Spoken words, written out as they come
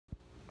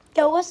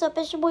Yo, what's up?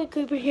 It's your boy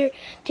Cooper here.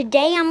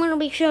 Today I'm going to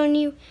be showing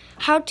you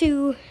how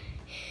to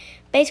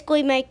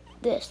basically make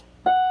this.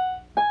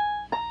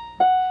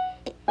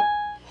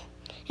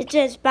 It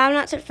says Five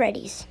Nights at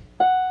Freddy's.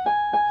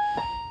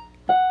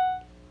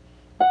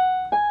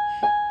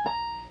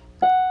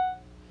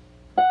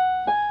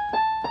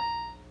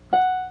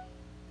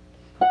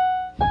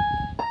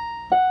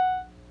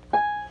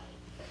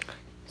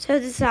 So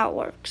this is how it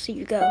works. So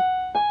you go.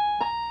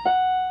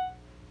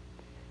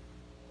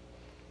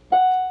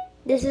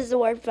 This is the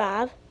word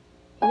 5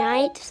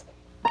 Nights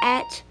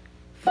at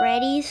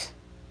Freddy's.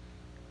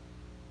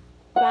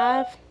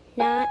 5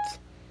 nights.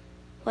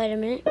 Wait a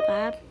minute.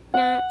 5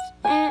 nights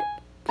at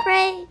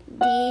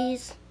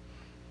Freddy's.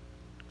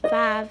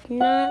 5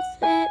 nights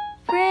at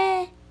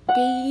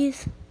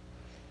Freddy's.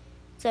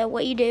 So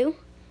what you do,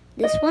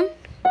 this one,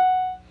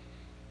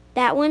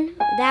 that one,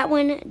 that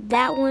one,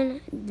 that one,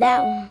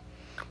 that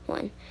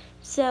one.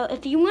 So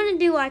if you want to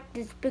do like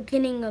this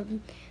beginning of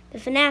the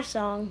Fnaf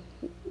song,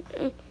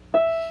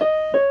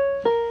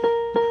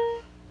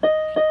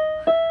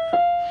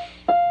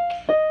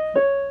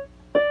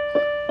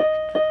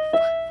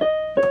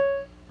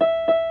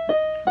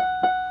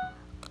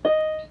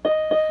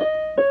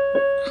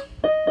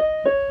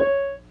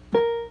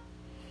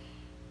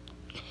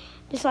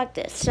 just like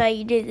this. So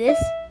you do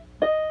this.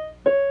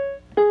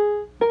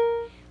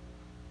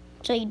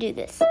 So you do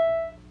this.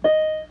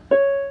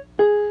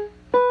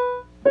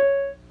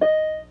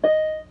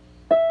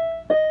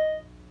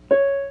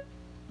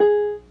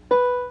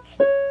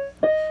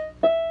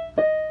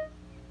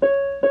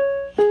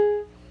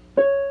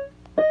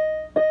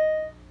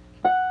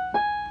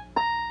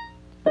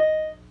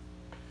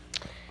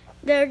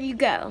 There you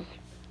go.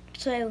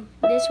 So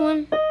this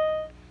one,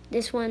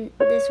 this one,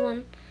 this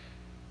one,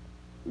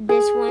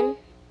 this one,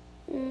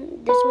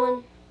 this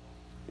one,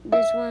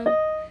 this one.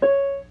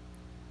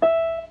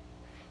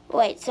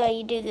 Wait, so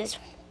you do this.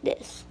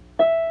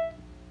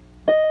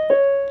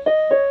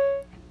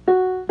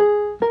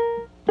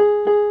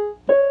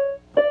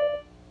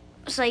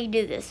 So you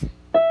do this.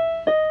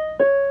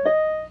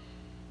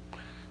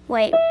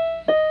 Wait.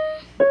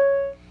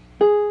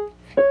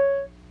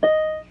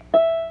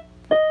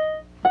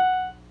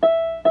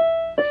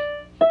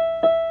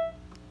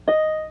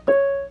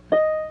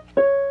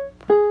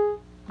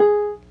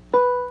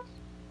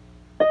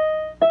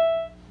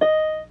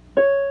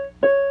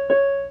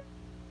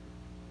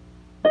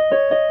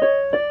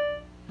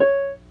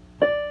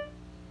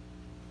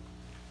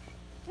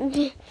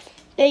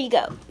 There you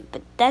go.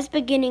 But that's the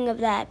beginning of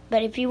that.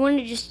 But if you want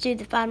to just do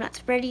the Five Nights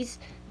at Freddy's,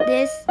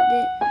 this.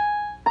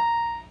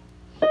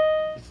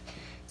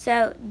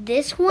 So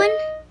this one,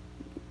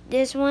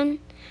 this one,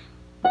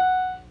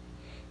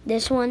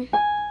 this one,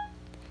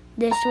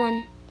 this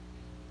one,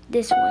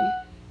 this one.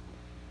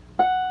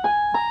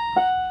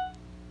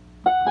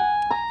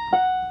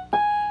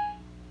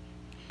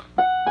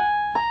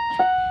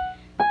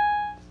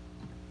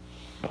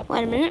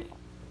 Wait a minute.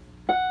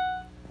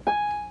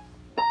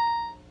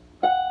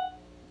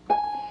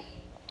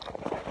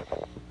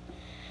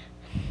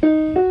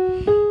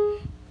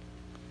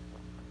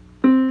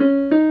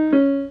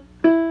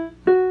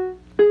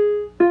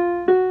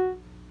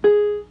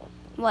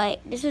 Wait,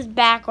 this is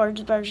backwards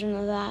version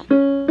of that.